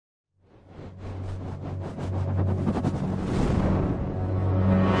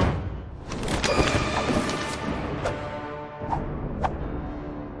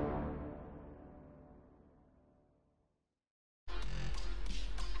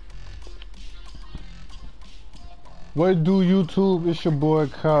What do YouTube? It's your boy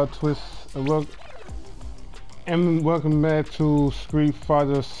Kyle Twist, and welcome back to Street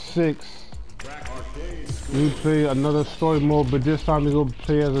Fighter 6. We play another story mode, but this time we're gonna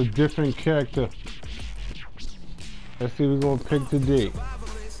play as a different character. Let's see what we're gonna pick today.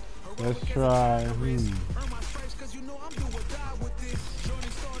 Let's try.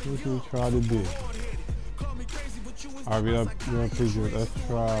 What should we try to do? Alright, we're gonna pick this. Let's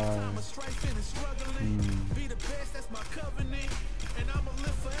try.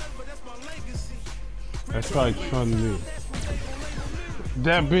 Let's try Chun-Li.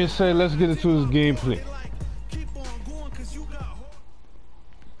 That being said, let's get into this gameplay.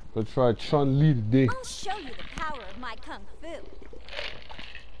 Let's try Chun-Li today. I'll show you the power of my kung fu.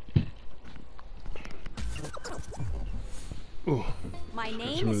 Ooh. My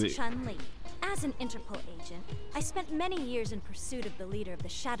name is Chun-Li. As an Interpol agent, I spent many years in pursuit of the leader of the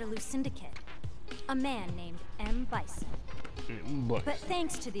Shadowloo Syndicate, a man named M. Bison. But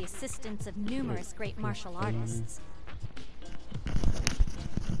thanks to the assistance of numerous great martial artists,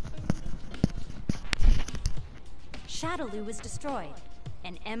 Shadowloo was destroyed,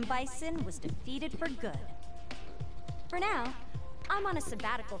 and M. Bison was defeated for good. For now, I'm on a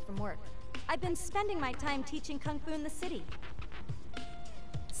sabbatical from work. I've been spending my time teaching Kung Fu in the city.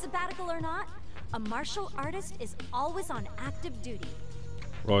 Sabbatical or not, a martial artist is always on active duty.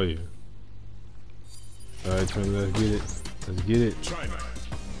 Oh yeah. Alright, China, let's get it. Let's get it.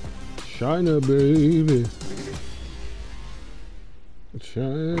 China, baby.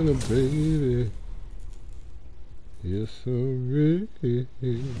 China, baby. Yes, sir.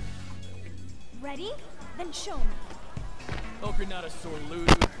 Ready? Then show me. Hope you're not a sore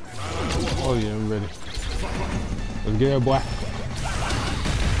loser. Oh yeah, I'm ready. Let's get it, boy.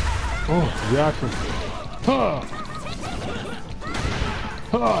 Oh, Jackson. Ha!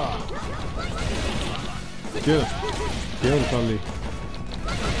 Ha! Get him. Get him, Chun-Li.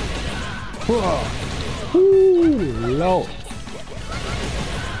 Woo! Low.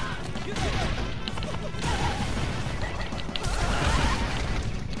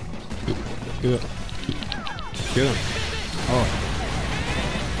 Get him. Get him. Oh.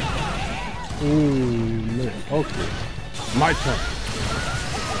 Ooh, man. Okay. My turn.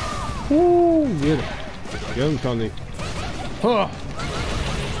 Woo! Get him. Get him, Chun-Li. Huh!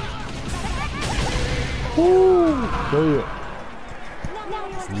 Woo! Show you.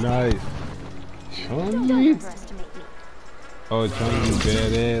 Nice. Chun-Li? Oh, Chun-Li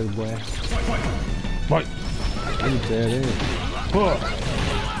badass, boy. Fight! Chun-Li badass. Huh!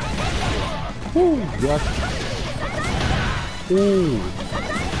 Woo! Got it. Ooh!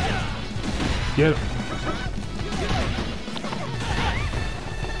 Get him.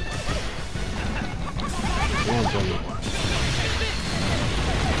 Come on, Chun-Li.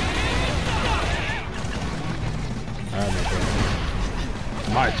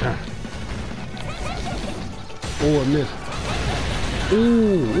 My turn. Oh, I missed.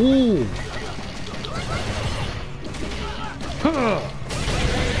 Ooh, ooh. Huh.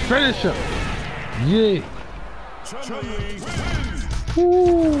 Finish him. Yeah.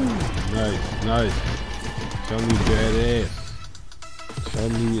 Ooh. Nice, nice. Chun-Li badass.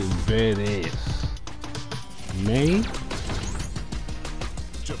 Chun-Li is badass. Man.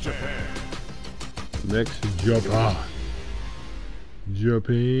 Japan. Next, Japan.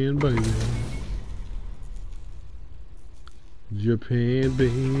 Japan, baby. Japan,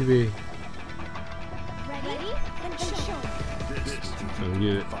 baby. Ready? Then show me. Let's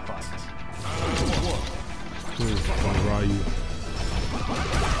get it. I'll ride you.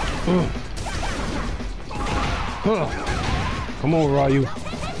 Come on, Ryu.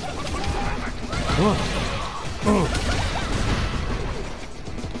 Huh. Oh.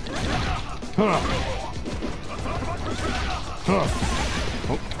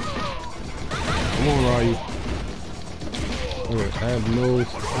 Come on, Ryu. Okay, I have no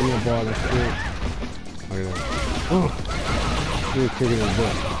ball and shit. Look at that. Still kicking his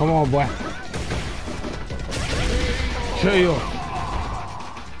butt. Come on, boy. Chill.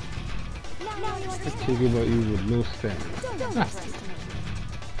 Kicking about you with no stamina.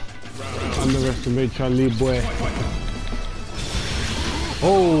 Underestimate Chun-Li, boy.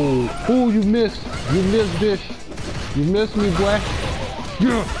 Oh, you missed. You missed, bitch. You missed me, boy.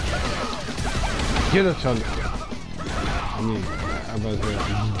 Yeah. Get him, Chun-Li. I mean, I'm about to say,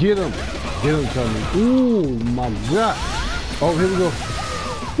 get him. Get him, Chun-Li. Ooh, my God. Oh, here we go.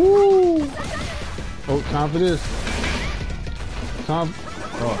 Woo. Oh, time for this. Time.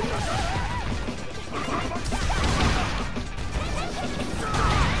 Oh.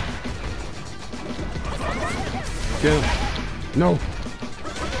 Get him. No.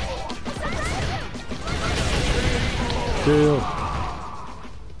 Chill.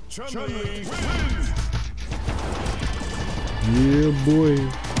 Chun-Li wins. Yeah, boy.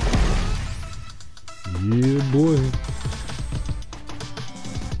 Yeah, boy.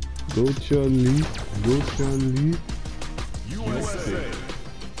 Go Chun-Li. Go Chun-Li. USA.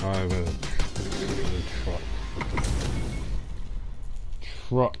 Alright, man.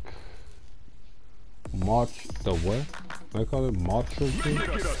 Truck. March the what? I call it Macho thing?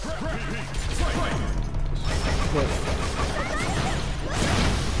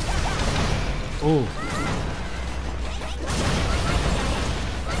 Oh.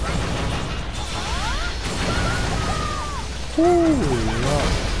 Ooh, yeah.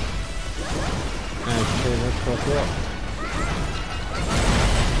 Okay, let's fuck up.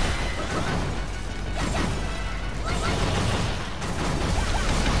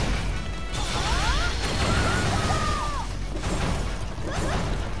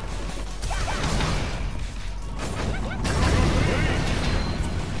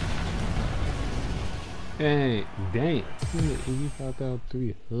 Dang, dang.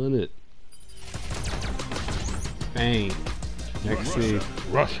 85,300. Bang. Next save,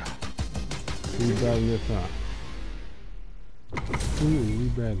 Russia. Who battled this time? Ooh, we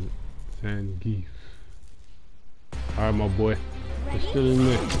battled Zangief. Alright, my boy. It's still in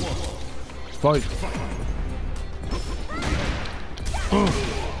there. Fight.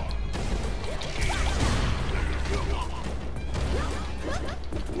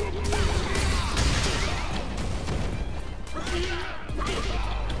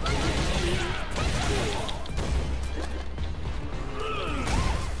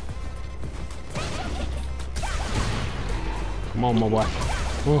 Come on, my boy.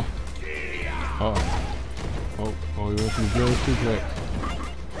 Oh. Oh, you want some Joe suplex.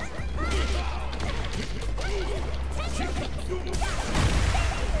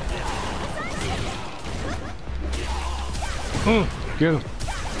 Get him.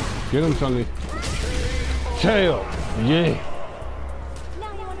 Get him, Chun-Li. Tail. Yeah.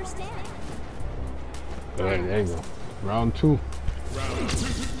 Now you understand. Alright, there you go. Round 2. Round 2.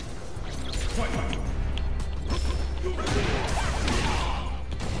 Fight.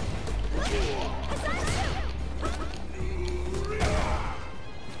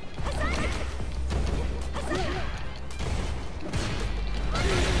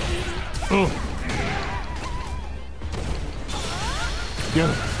 Get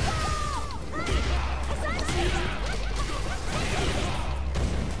him.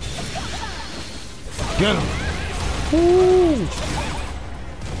 Get him. Ooh.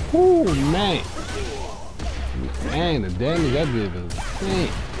 Ooh, man. Man, the damage that did was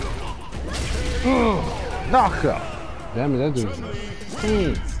insane. Knockout. Damn it, that did was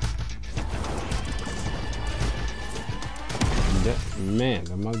insane. Man,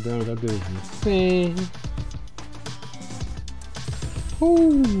 that my damage that did was insane.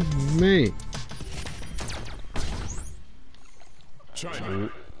 Oh man. China.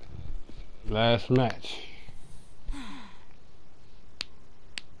 Last match.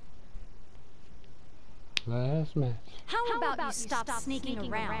 Last match. How about you stop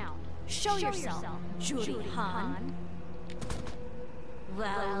sneaking around? Show yourself, Juri Han.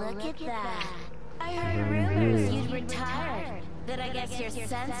 Well, look at that. I heard rumors you'd retired, but I guess your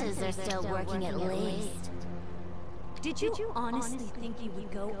senses are still working at least. Did you honestly think you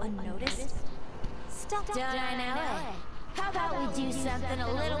would go unnoticed? Stop. Don't I know it? How about we do something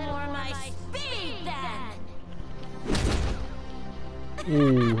a little more my speed then?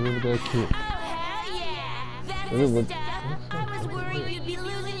 Ooh, look at that kid. Oh, hell yeah! That's the stuff. I was worried you'd be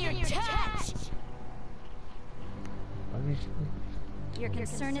losing your touch. Your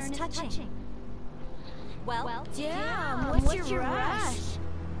concern is touching. Well, damn, what's your rush?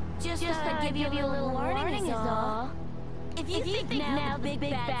 Just thought I'd give you a little warning is all. If you think now, Big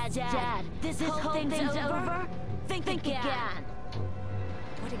Bad Dad, this whole thing's over, think again.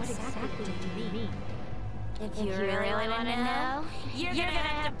 what exactly do you mean? If you really want to know, you're gonna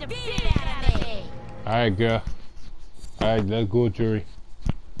have to beat it out of me. Alright, girl. Alright, let's go, Juri.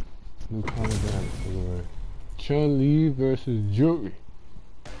 New kind of damage. Chun-Li versus Juri.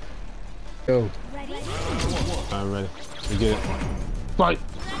 Yo. Ready? I'm ready. Let's get it. Fight!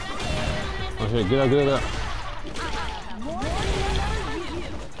 Okay, get out, get out.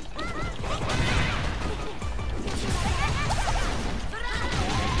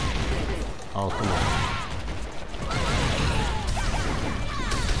 Oh, come on.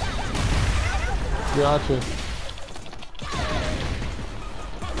 Gotcha.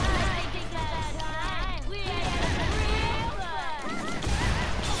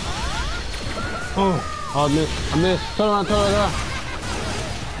 Oh, I missed. I missed. Turn around, turn around.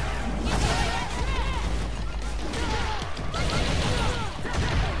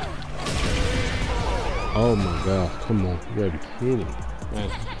 Oh my gosh, come on. You gotta be kidding me. Man,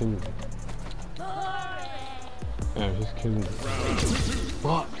 she's killing me. Man, she's killing me.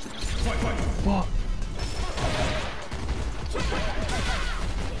 Fuck. Fuck.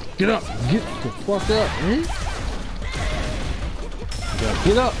 Get up. Get the fuck up, man. Yeah,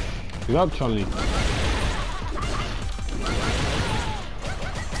 get up. Get up, Chun-Li.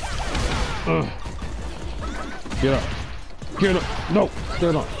 Get up. Get up. No,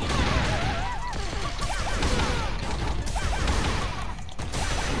 stand up.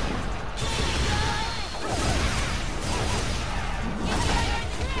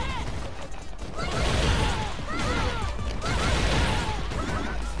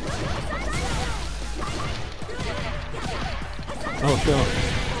 Oh, stand up.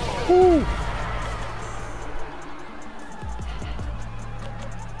 Woo.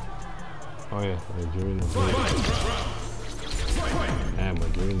 Oh yeah, Juri in the boot. Damn,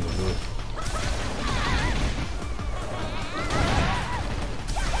 but Juri in the boot.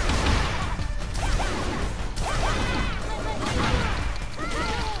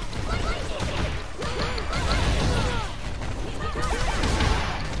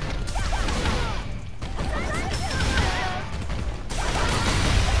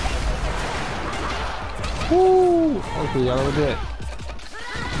 Woo! Okay, y'all over there.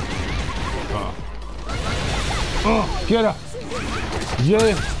 Oh, get her.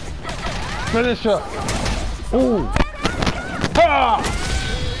 Yeah. Finish her. Ooh. Ah!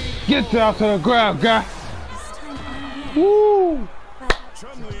 Get down to the ground, guy. Woo!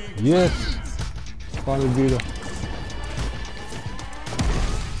 Yes. Finally beat her.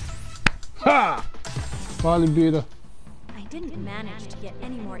 Ha! Finally beat her. I didn't manage to get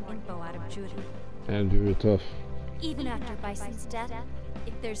any more info out of Juri. Damn, Juri tough. Even after Bison's death,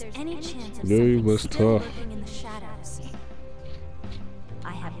 if there's any chance of Juri something was still tough. lurking in the shadows,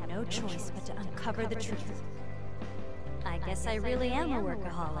 I have no choice but to uncover the truth. I guess I really am a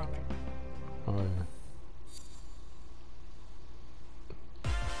workaholic. Oh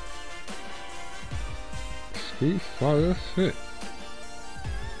yeah. Street Fighter 6.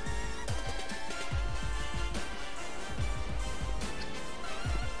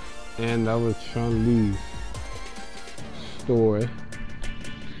 And that was Chun-Li's story.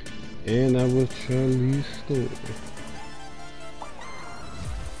 And that was Chun-Li's story.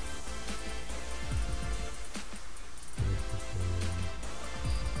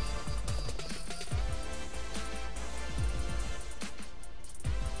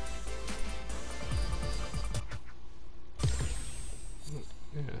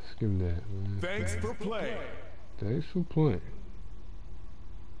 Yeah, skip that, man. Thanks for playing. Thanks for playing.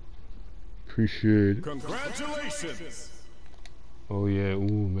 Appreciate it. Congratulations. Oh yeah,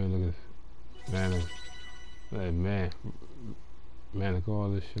 ooh man, look at man, like man, look at all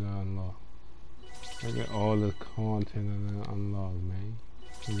this shit I unlocked. Look at all the content I unlocked, man.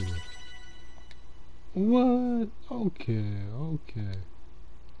 Look at this. What? Okay, okay.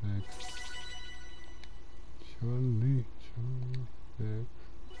 Next. Chun-Li, next.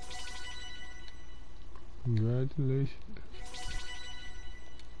 Congratulations.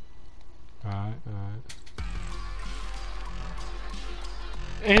 Alright.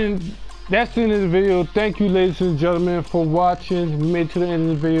 And that's the end of the video. Thank you, ladies and gentlemen, for watching. We made it to the end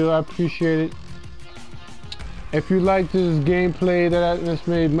of the video. I appreciate it. If you like this gameplay that I just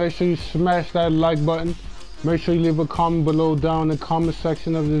made, make sure you smash that like button. Make sure you leave a comment below down in the comment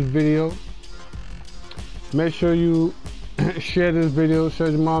section of this video. Make sure you share this video, share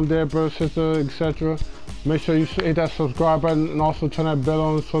your mom, dad, brother, sister, etc. Make sure you hit that subscribe button and also turn that bell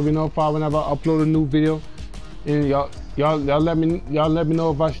on so we notify whenever I upload a new video. And y'all let me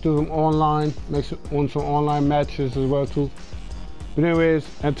know if I should do some online, on some online matches as well too. But anyways,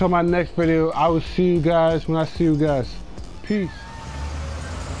 until my next video, I will see you guys when I see you guys. Peace.